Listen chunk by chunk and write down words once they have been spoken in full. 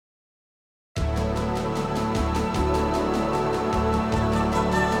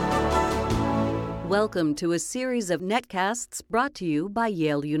Welcome to a series of netcasts brought to you by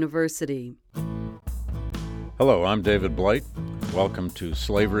Yale University. Hello, I'm David Blight. Welcome to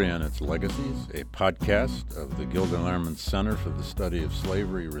Slavery and Its Legacies, a podcast of the Gilder Lehrman Center for the Study of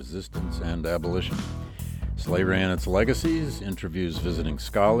Slavery, Resistance, and Abolition. Slavery and Its Legacies interviews visiting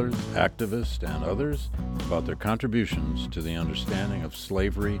scholars, activists, and others about their contributions to the understanding of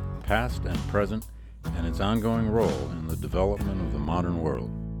slavery, past and present, and its ongoing role in the development of the modern world.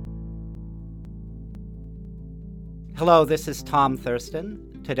 Hello, this is Tom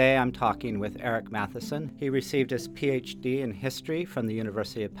Thurston. Today I'm talking with Eric Matheson. He received his PhD in history from the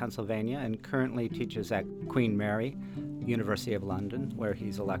University of Pennsylvania and currently teaches at Queen Mary, University of London, where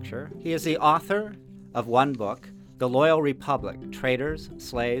he's a lecturer. He is the author of one book, The Loyal Republic, Traitors,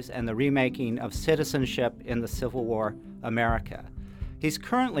 Slaves, and the Remaking of Citizenship in the Civil War America. He's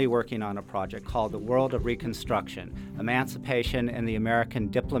currently working on a project called The World of Reconstruction, Emancipation and the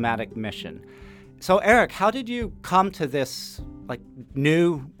American Diplomatic Mission. So Eric, how did you come to this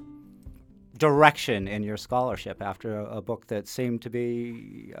new direction in your scholarship after a book that seemed to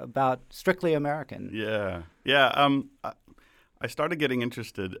be about strictly American? I started getting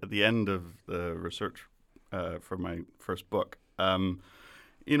interested at the end of the research for my first book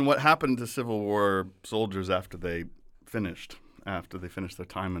in what happened to Civil War soldiers after they finished their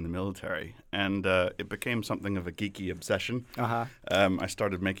time in the military. And it became something of a geeky obsession. I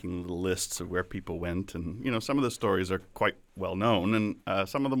started making little lists of where people went. And, some of the stories are quite well known and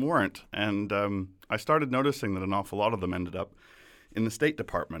some of them weren't. And I started noticing that an awful lot of them ended up in the State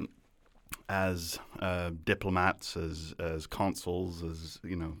Department as diplomats, as consuls, as,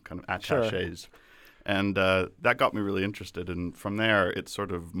 kind of attachés. Sure. And that got me really interested. And from there, it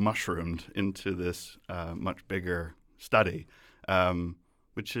sort of mushroomed into this much bigger study,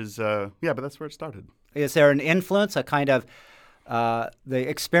 which is, but that's where it started. Is there an influence, a kind of the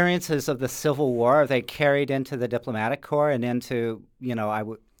experiences of the Civil War, are they carried into the diplomatic corps and into,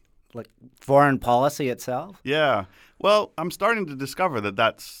 foreign policy itself? Yeah. Well, I'm starting to discover that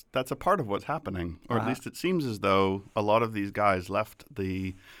that's a part of what's happening, or at least it seems as though a lot of these guys left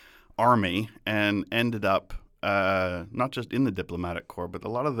the army and ended up not just in the diplomatic corps, but a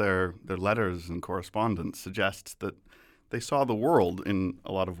lot of their letters and correspondence suggests that they saw the world in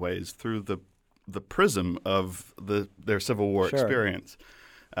a lot of ways through the prism of their Civil War experience.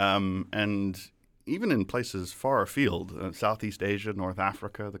 And even in places far afield, Southeast Asia, North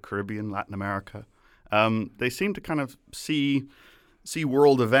Africa, the Caribbean, Latin America, they seem to kind of see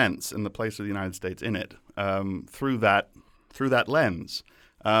world events in the place of the United States in it through that lens.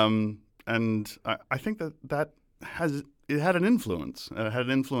 And I think that had an influence. It had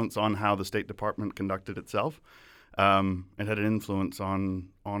an influence on how the State Department conducted itself. It had an influence on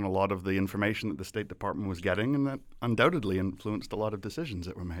a lot of the information that the State Department was getting, and that undoubtedly influenced a lot of decisions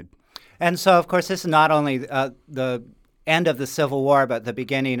that were made. And so, of course, this is not only the end of the Civil War, but the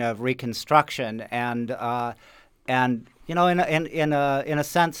beginning of Reconstruction, and in a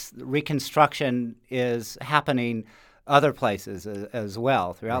sense, Reconstruction is happening other places as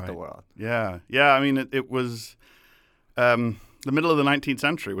well throughout the world. Yeah. I mean, it was the middle of the 19th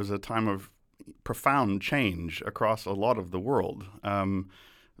century was a time of profound change across a lot of the world.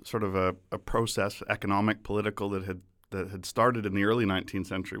 Sort of a process, economic, political, that had started in the early 19th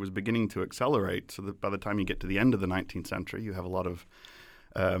century was beginning to accelerate. So that by the time you get to the end of the 19th century, you have a lot of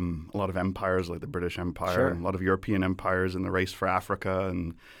empires like the British Empire, and a lot of European empires in the race for Africa,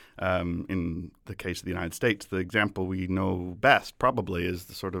 and in the case of the United States, the example we know best probably is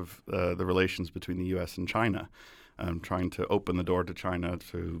the sort of the relations between the U.S. and China. Trying to open the door to China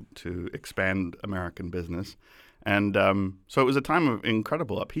to expand American business. And so it was a time of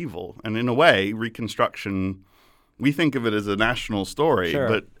incredible upheaval. And in a way, Reconstruction, we think of it as a national story,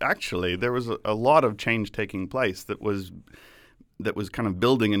 but actually there was a lot of change taking place that was kind of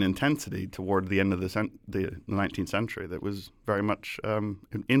building in intensity toward the end of the 19th century that was very much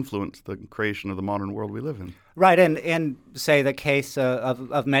influenced the creation of the modern world we live in. Right, and in, say, the case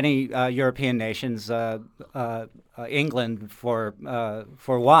of many European nations, England for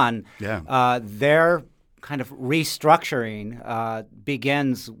one, their kind of restructuring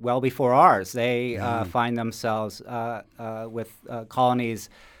begins well before ours. They find themselves with colonies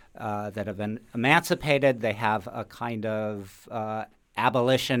that have been emancipated. They have a kind of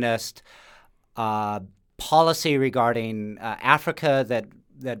abolitionist policy regarding Africa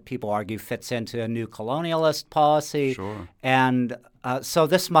that people argue fits into a new colonialist policy. Sure. And so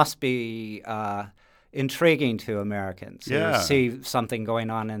this must be intriguing to Americans who see something going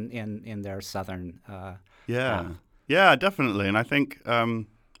on in their southern Yeah, definitely. And I think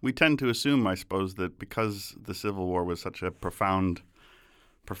we tend to assume, I suppose, that because the Civil War was such a profound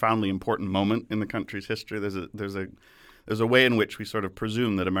profoundly important moment in the country's history. There's a way in which we sort of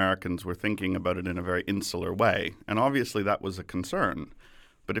presume that Americans were thinking about it in a very insular way, and obviously that was a concern.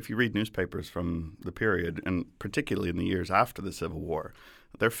 But if you read newspapers from the period, and particularly in the years after the Civil War,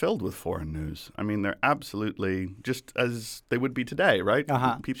 they're filled with foreign news. I mean, they're absolutely just as they would be today, right?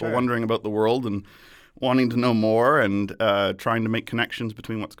 People sure. wondering about the world and wanting to know more and trying to make connections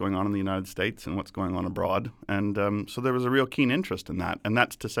between what's going on in the United States and what's going on abroad. And so there was a real keen interest in that. And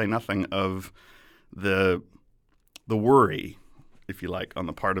that's to say nothing of the worry, if you like, on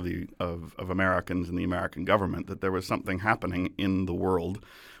the part of Americans and the American government that there was something happening in the world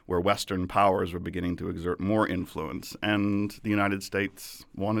where Western powers were beginning to exert more influence, and the United States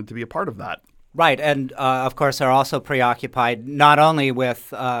wanted to be a part of that. Right, and of course they're also preoccupied not only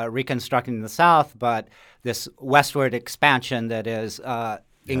with reconstructing the South, but this westward expansion that is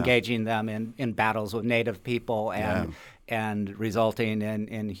engaging them in battles with native people and resulting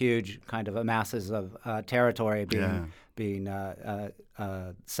in huge kind of masses of territory being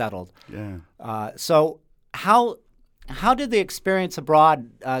settled. Yeah. So how did the experience abroad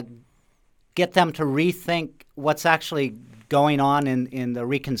get them to rethink what's actually going on in the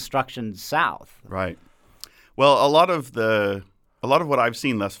Reconstruction South? Right. Well, a lot of what I've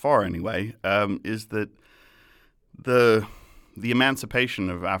seen thus far, anyway, is that the emancipation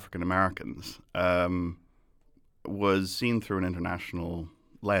of African Americans was seen through an international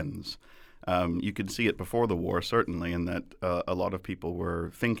lens. You could see it before the war, certainly, in that a lot of people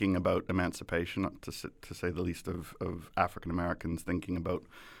were thinking about emancipation, to say the least, of African Americans thinking about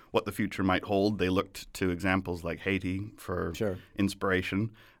what the future might hold. They looked to examples like Haiti for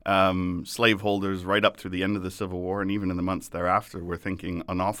inspiration. Slaveholders right up through the end of the Civil War and even in the months thereafter were thinking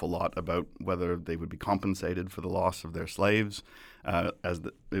an awful lot about whether they would be compensated for the loss of their slaves,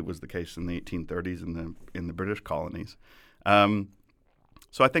 it was the case in the 1830s in the British colonies.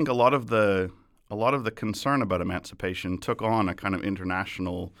 So I think a lot of the concern about emancipation took on a kind of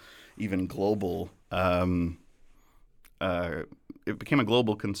international, even global. It became a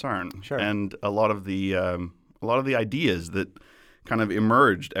global concern, and a lot of the ideas that kind of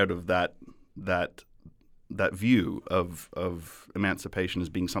emerged out of that view of emancipation as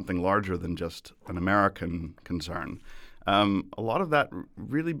being something larger than just an American concern. A lot of that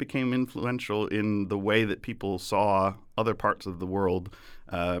really became influential in the way that people saw other parts of the world,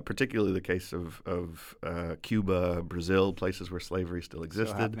 particularly the case of Cuba, Brazil, places where slavery still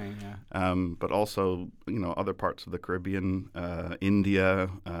existed, but also other parts of the Caribbean, India,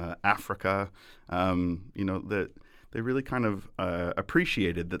 Africa. That they really kind of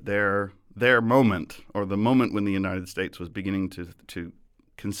appreciated that their moment, or the moment when the United States was beginning to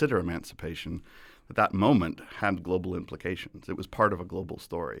consider emancipation, that moment had global implications. It was part of a global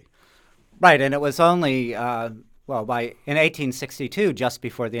story. Right, and it was only, in 1862, just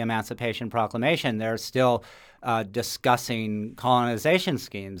before the Emancipation Proclamation, they're still discussing colonization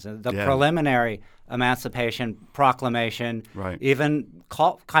schemes. The preliminary Emancipation Proclamation even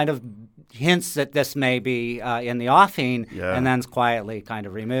kind of hints that this may be in the offing, and then's quietly kind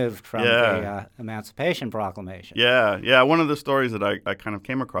of removed from the Emancipation Proclamation. Yeah. One of the stories that I kind of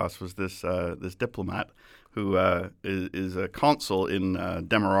came across was this diplomat who is a consul in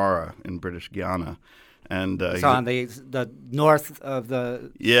Demerara in British Guiana. And it's on the north of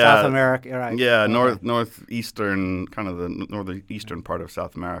the South America, right? Yeah, northeastern, kind of the northeastern part of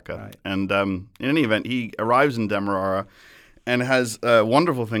South America. Right. And in any event, he arrives in Demerara and has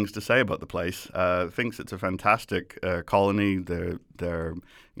wonderful things to say about the place. Thinks it's a fantastic colony. They're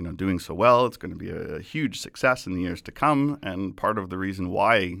doing so well. It's going to be a huge success in the years to come. And part of the reason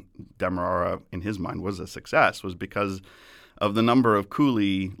why Demerara, in his mind, was a success was because of the number of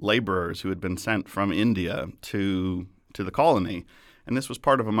coolie laborers who had been sent from India to the colony. And this was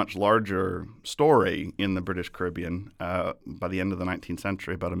part of a much larger story in the British Caribbean. By the end of the 19th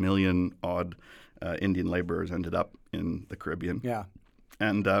century, about 1 million odd Indian laborers ended up in the Caribbean. Yeah.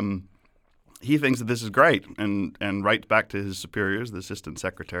 And he thinks that this is great and writes back to his superiors, the Assistant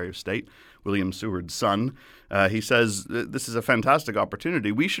Secretary of State, William Seward's son. He says, this is a fantastic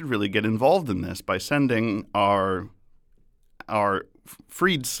opportunity. We should really get involved in this by sending our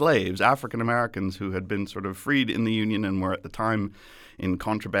freed slaves, African Americans who had been sort of freed in the Union and were at the time in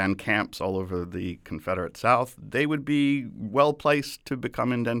contraband camps all over the Confederate South. They would be well placed to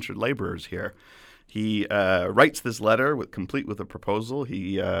become indentured laborers here. He writes this letter complete with a proposal.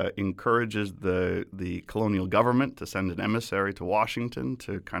 He encourages the colonial government to send an emissary to Washington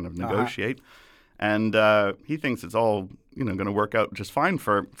to kind of negotiate. And he thinks it's all going to work out just fine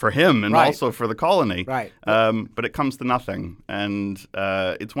for him and also for the colony. Right. But it comes to nothing. And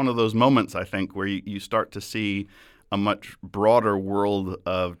it's one of those moments, I think, where you start to see a much broader world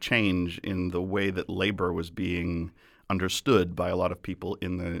of change in the way that labor was being understood by a lot of people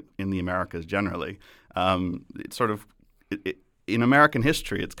in the Americas generally. It's sort of in American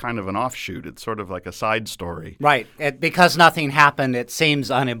history, it's kind of an offshoot. It's sort of like a side story. Right. Because nothing happened, it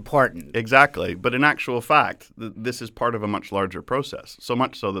seems unimportant. Exactly. But in actual fact, this is part of a much larger process. So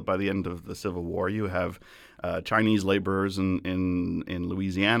much so that by the end of the Civil War, you have Chinese laborers in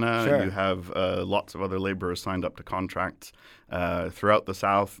Louisiana. Sure. You have lots of other laborers signed up to contracts throughout the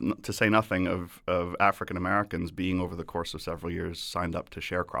South, to say nothing of African Americans being, over the course of several years, signed up to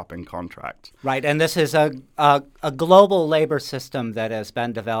sharecropping contracts. Right. And this is a global labor system that has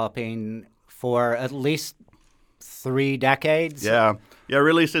been developing for at least 3 decades. Yeah,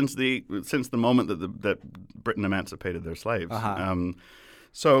 really since the moment that Britain emancipated their slaves.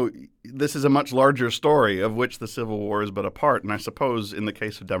 So this is a much larger story of which the Civil War is but a part. And I suppose in the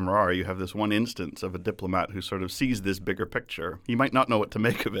case of Demerara, you have this one instance of a diplomat who sort of sees this bigger picture. He might not know what to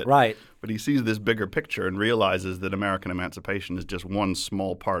make of it, right? But he sees this bigger picture and realizes that American emancipation is just one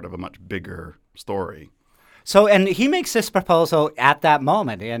small part of a much bigger story. So, and he makes this proposal at that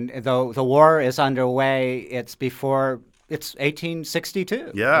moment, and the war is underway. It's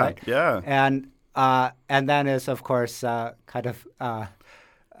 1862. Yeah, right? yeah. And then is, of course, kind of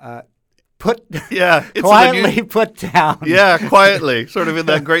put quietly put down. Yeah, quietly, sort of in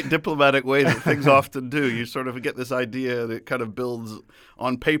that great diplomatic way that things often do. You sort of get this idea that kind of builds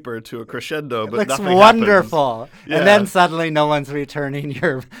on paper to a crescendo, but looks nothing wonderful. happens. Yeah. And then suddenly no one's returning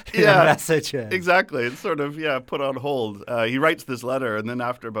your messages. Exactly. It's sort of, put on hold. He writes this letter, and then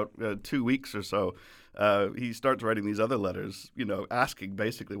after about 2 weeks or so, he starts writing these other letters, asking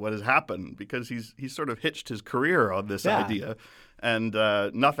basically what has happened, because he's sort of hitched his career on this idea. And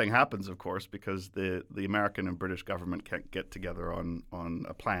nothing happens, of course, because the American and British government can't get together on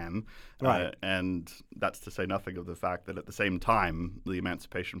a plan. Right. And that's to say nothing of the fact that at the same time, the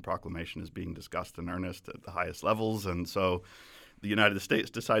Emancipation Proclamation is being discussed in earnest at the highest levels. And so the United States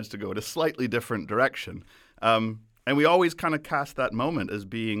decides to go in a slightly different direction. And we always kind of cast that moment as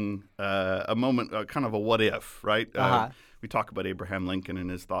being a moment, kind of a what if, right? We talk about Abraham Lincoln and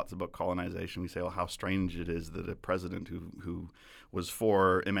his thoughts about colonization. We say, how strange it is that a president who was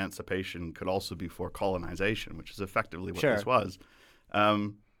for emancipation could also be for colonization, which is effectively what this was.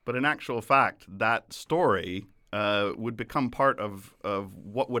 But in actual fact, that story would become part of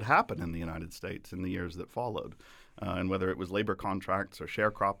what would happen in the United States in the years that followed. And whether it was labor contracts or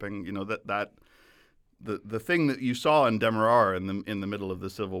sharecropping, the thing that you saw in Demerara in the middle of the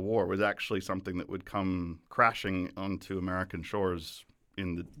Civil War was actually something that would come crashing onto American shores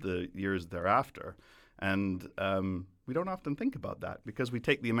in the years thereafter. And we don't often think about that because we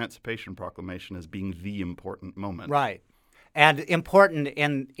take the Emancipation Proclamation as being the important moment. Right. And important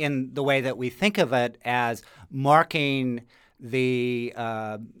in the way that we think of it as marking the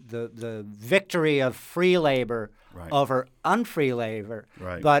victory of free labor over unfree labor.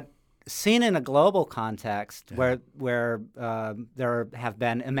 Right. But seen in a global context where there have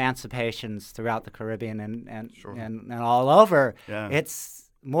been emancipations throughout the Caribbean and all over, it's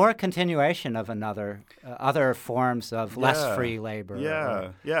more a continuation of other forms of less free labor.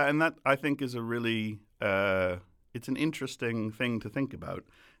 Yeah, and that I think is a really it's an interesting thing to think about,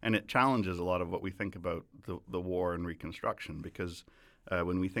 and it challenges a lot of what we think about the war and Reconstruction, because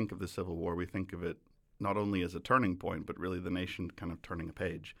when we think of the Civil War, we think of it not only as a turning point, but really the nation kind of turning a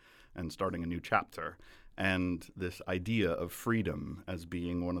page and starting a new chapter. And this idea of freedom as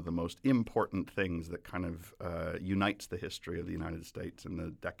being one of the most important things that kind of unites the history of the United States in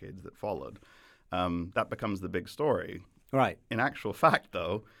the decades that followed. That becomes the big story. Right. In actual fact,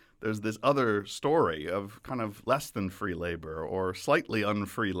 though, there's this other story of kind of less than free labor or slightly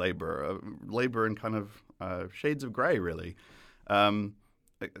unfree labor, labor in kind of shades of gray, really.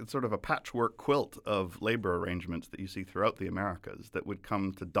 It's sort of a patchwork quilt of labor arrangements that you see throughout the Americas that would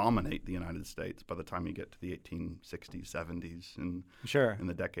come to dominate the United States by the time you get to the 1860s, 70s, and in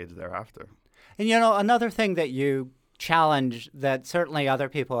the decades thereafter. And, another thing that you challenge that certainly other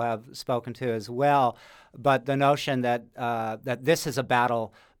people have spoken to as well, but the notion that that this is a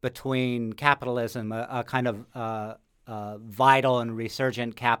battle between capitalism, a kind of vital and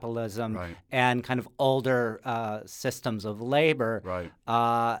resurgent capitalism, and kind of older systems of labor. Right.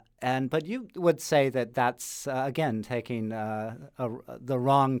 But you would say that that's again taking the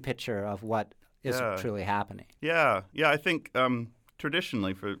wrong picture of what is truly happening. Yeah. I think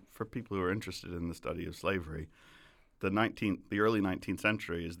traditionally, for people who are interested in the study of slavery, the early 19th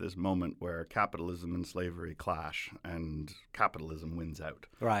century is this moment where capitalism and slavery clash, and capitalism wins out.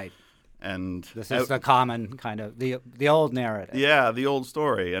 Right. And this is the common kind of the old narrative. Yeah, the old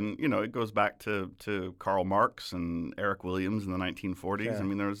story. And, it goes back to Karl Marx and Eric Williams in the 1940s. Sure. I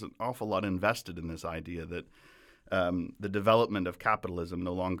mean, there was an awful lot invested in this idea that the development of capitalism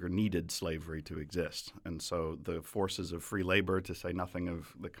no longer needed slavery to exist. And so the forces of free labor, to say nothing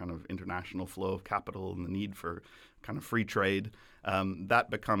of the kind of international flow of capital and the need for kind of free trade, that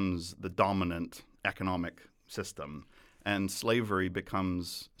becomes the dominant economic system. And slavery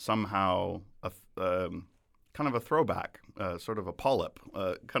becomes somehow kind of a throwback, sort of a polyp,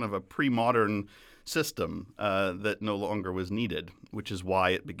 kind of a pre-modern system that no longer was needed, which is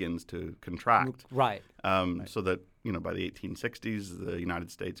why it begins to contract. Right. So that, by the 1860s, the United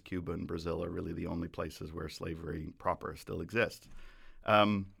States, Cuba, and Brazil are really the only places where slavery proper still exists.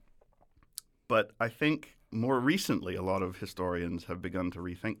 But I think more recently, a lot of historians have begun to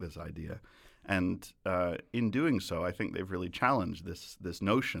rethink this idea. And in doing so, I think they've really challenged this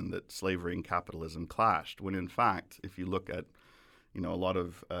notion that slavery and capitalism clashed. When in fact, if you look at a lot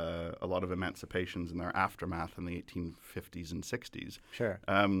of emancipations in their aftermath in the 1850s and 60s, sure,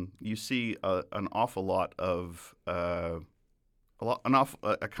 you see an awful lot of a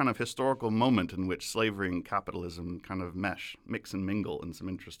kind of historical moment in which slavery and capitalism kind of mix and mingle in some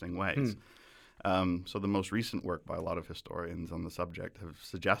interesting ways. So the most recent work by a lot of historians on the subject have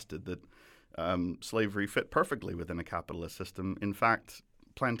suggested that slavery fit perfectly within a capitalist system. In fact,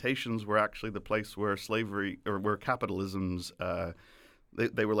 plantations were actually the place where slavery or where capitalism's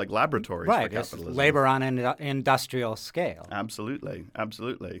they were like laboratories for capitalism. It's labor on an industrial scale. Absolutely.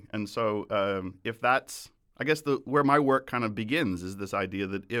 And so if that's, I guess, where my work kind of begins is this idea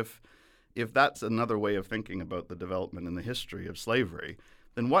that if that's another way of thinking about the development and the history of slavery,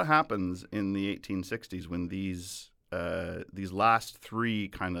 then what happens in the 1860s when these last three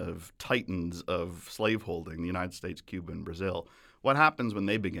kind of titans of slaveholding, the United States, Cuba, and Brazil, what happens when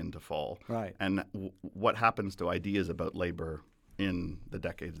they begin to fall? Right. And what happens to ideas about labor in the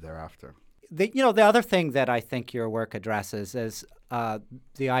decades thereafter? The other thing that I think your work addresses is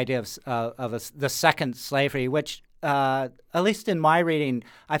the idea of the second slavery, which, at least in my reading,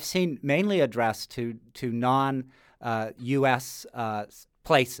 I've seen mainly addressed to non-U.S.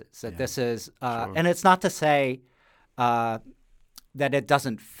 places. That this is, sure. And it's not to say that it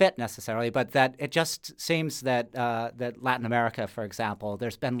doesn't fit necessarily, but that it just seems that that Latin America, for example,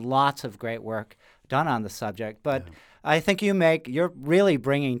 there's been lots of great work done on the subject. But I think you're really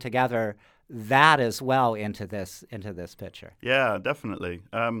bringing together that as well into this picture. Yeah, definitely.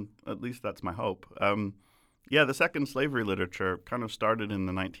 At least that's my hope. The second slavery literature kind of started in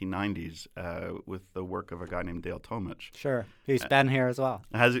the 1990s with the work of a guy named Dale Tomich. Sure. He's been here as well.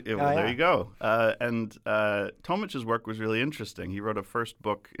 Has he? Well, there you go. And Tomich's work was really interesting. He wrote a first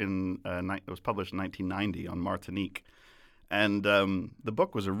book it was published in 1990 on Martinique. And the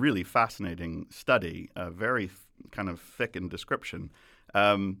book was a really fascinating study, very kind of thick in description.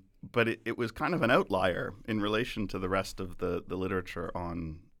 But it was kind of an outlier in relation to the rest of the literature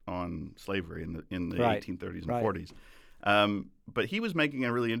on slavery in the right. 1830s and right. 40s. But he was making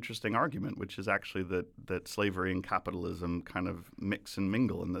a really interesting argument, which is actually that slavery and capitalism kind of mix and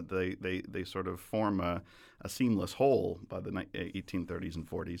mingle, and that they sort of form a seamless whole by the 1830s and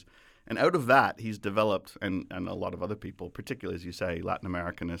 40s. And out of that, he's developed, and a lot of other people, particularly, as you say, Latin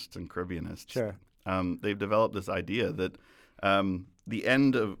Americanists and Caribbeanists, sure. They've developed this idea that the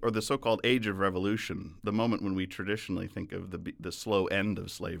end of, or the so-called age of revolution, the moment when we traditionally think of the slow end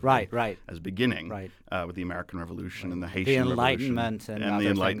of slavery right. as beginning, right. With the American Revolution right. and the Haitian Enlightenment Revolution and the other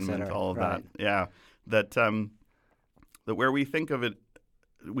Enlightenment, things that all of right. that. Yeah, that where we think of it,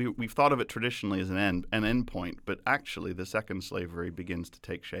 we've thought of it traditionally as an end point, but actually the second slavery begins to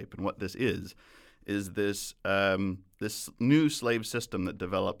take shape, and what this is this this new slave system that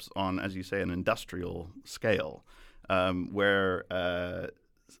develops on, as you say, an industrial scale. Where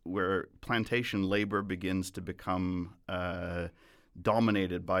plantation labor begins to become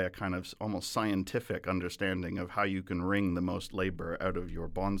dominated by a kind of almost scientific understanding of how you can wring the most labor out of your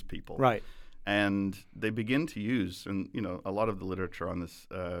bondspeople. Right. And they begin to use, and a lot of the literature on this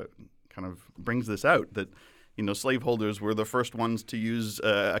kind of brings this out, that slaveholders were the first ones to use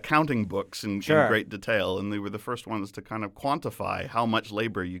accounting books in great detail, and they were the first ones to kind of quantify how much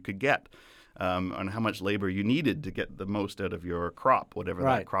labor you could get. And how much labor you needed to get the most out of your crop, whatever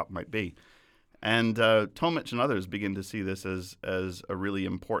right. that crop might be. And Tomich and others begin to see this as a really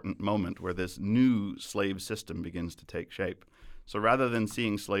important moment where this new slave system begins to take shape. So rather than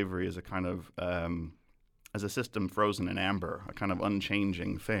seeing slavery as a kind of as a system frozen in amber, a kind of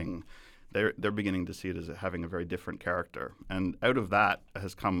unchanging thing, they're beginning to see it as having a very different character. And out of that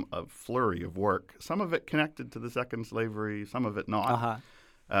has come a flurry of work, some of it connected to the second slavery, some of it not. Uh-huh.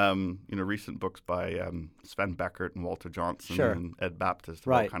 Recent books by Sven Beckert and Walter Johnson Sure. and Ed Baptist have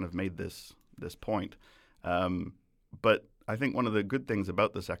Right. all kind of made this point. But I think one of the good things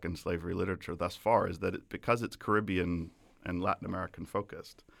about the second slavery literature thus far is that because it's Caribbean and Latin American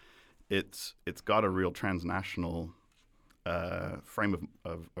focused, it's got a real transnational frame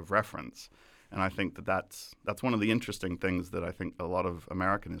of reference. And I think that's one of the interesting things that I think a lot of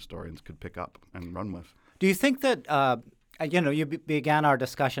American historians could pick up and run with. Do you think that, you began our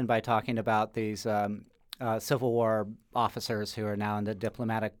discussion by talking about these Civil War officers who are now in the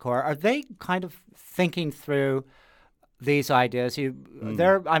diplomatic corps. Are they kind of thinking through these ideas?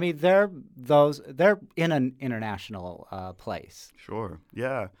 They're in an international place. Sure.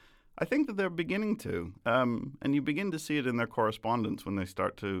 Yeah. I think that they're beginning to, and you begin to see it in their correspondence when they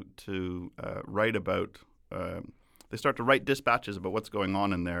start to write about. They start to write dispatches about what's going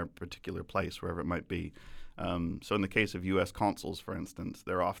on in their particular place, wherever it might be. So in the case of U.S. consuls, for instance,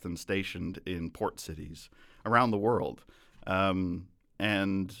 they're often stationed in port cities around the world,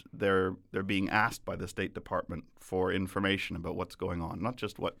 and they're being asked by the State Department for information about what's going on, not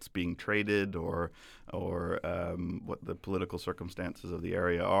just what's being traded or what the political circumstances of the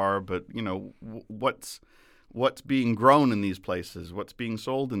area are, but what's being grown in these places, what's being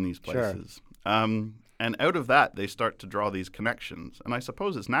sold in these places. Sure. And out of that, they start to draw these connections. And I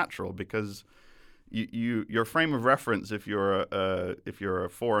suppose it's natural because your frame of reference, if you're a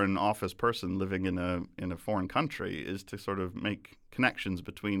foreign office person living in a foreign country, is to sort of make connections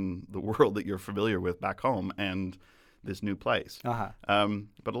between the world that you're familiar with back home and this new place. Uh-huh.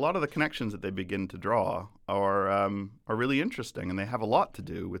 But a lot of the connections that they begin to draw are really interesting, and they have a lot to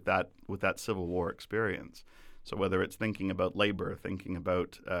do with that Civil War experience. So whether it's thinking about labor, thinking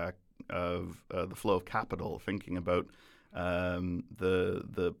about the flow of capital, thinking about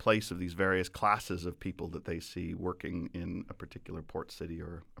the place of these various classes of people that they see working in a particular port city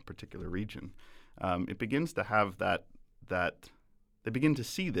or a particular region, it begins to have that they begin to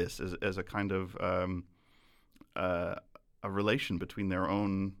see this as a kind of a relation between their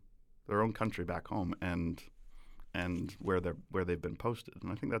own country back home and where they've been posted.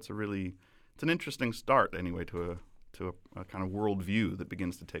 And I think it's an interesting start anyway to a kind of worldview that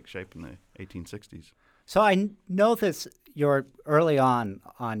begins to take shape in the 1860s. So I know this. You're early on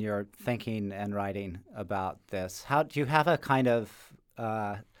your thinking and writing about this. How do you have a kind of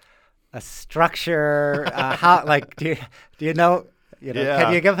a structure? Do you know? Yeah.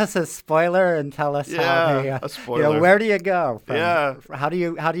 Can you give us a spoiler and tell us a spoiler. where do you go? How do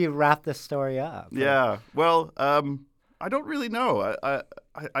you wrap this story up? Yeah. Well, I don't really know.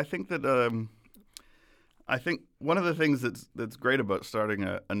 I think that I think one of the things that's great about starting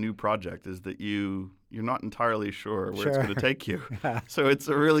a new project is that you're not entirely sure where it's going to take you. Yeah. So it's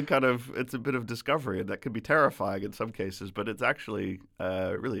a bit of discovery, and that could be terrifying in some cases, but it's actually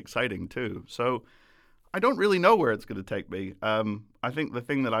really exciting too. So I don't really know where it's going to take me. I think the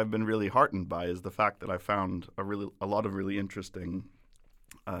thing that I've been really heartened by is the fact that I found a lot of really interesting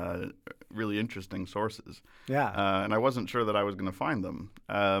sources. Yeah. And I wasn't sure that I was going to find them.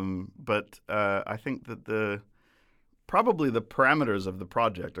 But I think that probably the parameters of the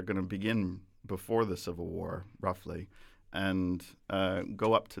project are going to begin before the Civil War, roughly, and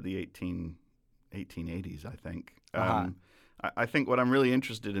go up to the 1880s, I think. Uh-huh. I think what I'm really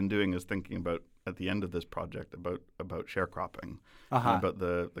interested in doing is thinking about, at the end of this project, about sharecropping, Uh-huh. and about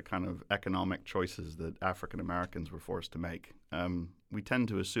the kind of economic choices that African Americans were forced to make. We tend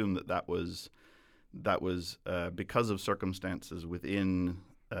to assume that was because of circumstances within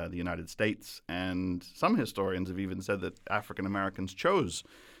the United States, and some historians have even said that African Americans chose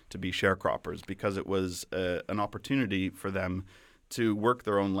to be sharecroppers because it was an opportunity for them to work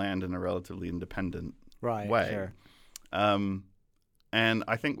their own land in a relatively independent way. Sure. And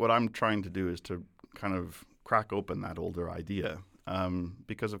I think what I'm trying to do is to kind of crack open that older idea,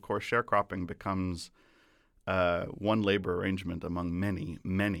 because of course sharecropping becomes one labor arrangement among many,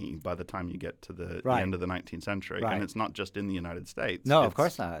 many by the time you get to the end of the 19th century. Right. And it's not just in the United States. No, it's of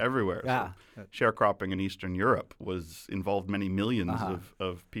course not. Everywhere. Yeah. So sharecropping in Eastern Europe involved many millions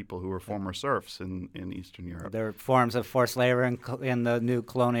of people who were former serfs in Eastern Europe. There are forms of forced labor in the new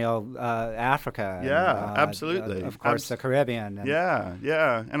colonial Africa. Yeah, and, absolutely. Of course, the Caribbean. And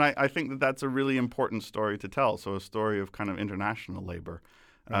Yeah. And I think that that's a really important story to tell. So a story of kind of international labor.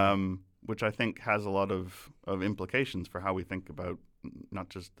 Right. Which I think has a lot of implications for how we think about not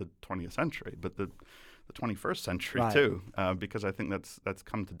just the 20th century, but the 21st century too, because I think that's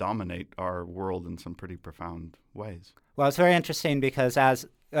come to dominate our world in some pretty profound ways. Well, it's very interesting because as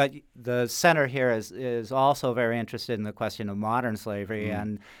the center here is also very interested in the question of modern slavery,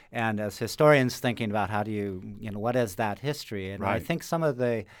 and as historians thinking about how do you what is that history? And I think some of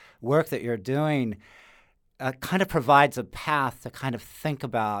the work that you're doing kind of provides a path to kind of think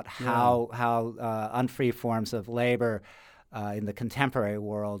about how unfree forms of labor in the contemporary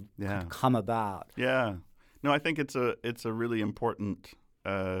world could come about. Yeah. No, I think it's a really important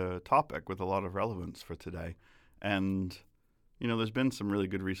topic with a lot of relevance for today. And, there's been some really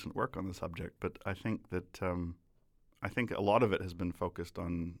good recent work on the subject, but I think that I think a lot of it has been focused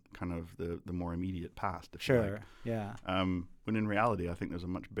on kind of the more immediate past, if you like. Yeah. When in reality, I think there's a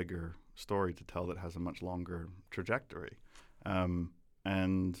much bigger story to tell that has a much longer trajectory.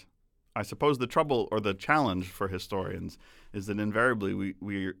 And I suppose the trouble or the challenge for historians is that invariably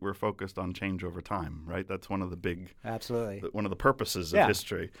we're focused on change over time, right? That's one of the big, one of the purposes of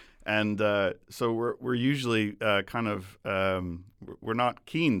history. And so we're usually we're not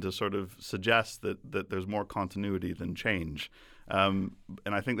keen to sort of suggest that there's more continuity than change. And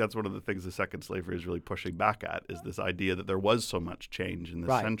I think that's one of the things the second slavery is really pushing back at, is this idea that there was so much change in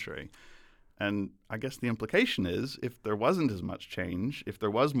this century. And I guess the implication is, if there wasn't as much change, if there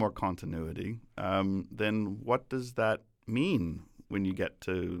was more continuity, then what does that mean when you get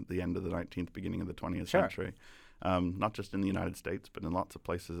to the end of the 19th, beginning of the 20th century? Not just in the United States, but in lots of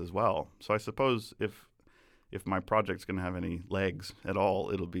places as well. So I suppose if my project's going to have any legs at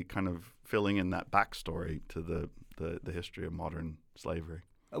all, it'll be kind of filling in that backstory to the history of modern slavery.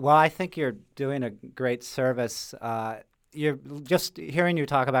 Well, I think you're doing a great service. You're just hearing you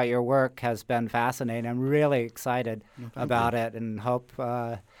talk about your work has been fascinating. I'm really excited about it, and hope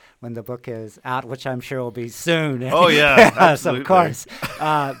when the book is out, which I'm sure will be soon. Oh yeah, absolutely. Of course.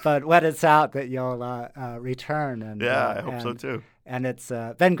 But when it's out, that you'll return. And I hope so too. And it's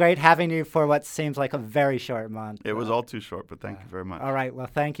been great having you for what seems like a very short month. It was all too short, but thank you very much. All right. Well,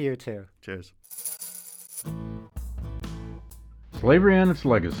 thank you too. Cheers. Slavery and Its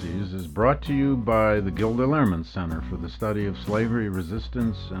Legacies is brought to you by the Gilder Lehrman Center for the Study of Slavery,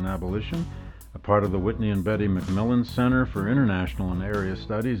 Resistance, and Abolition, a part of the Whitney and Betty McMillan Center for International and Area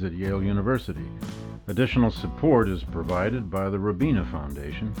Studies at Yale University. Additional support is provided by the Robina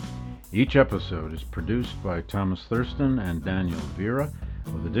Foundation. Each episode is produced by Thomas Thurston and Daniel Vera,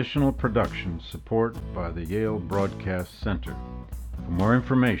 with additional production support by the Yale Broadcast Center. For more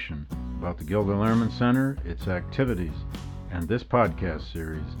information about the Gilder Lehrman Center, its activities, and this podcast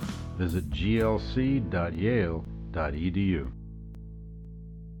series, visit glc.yale.edu.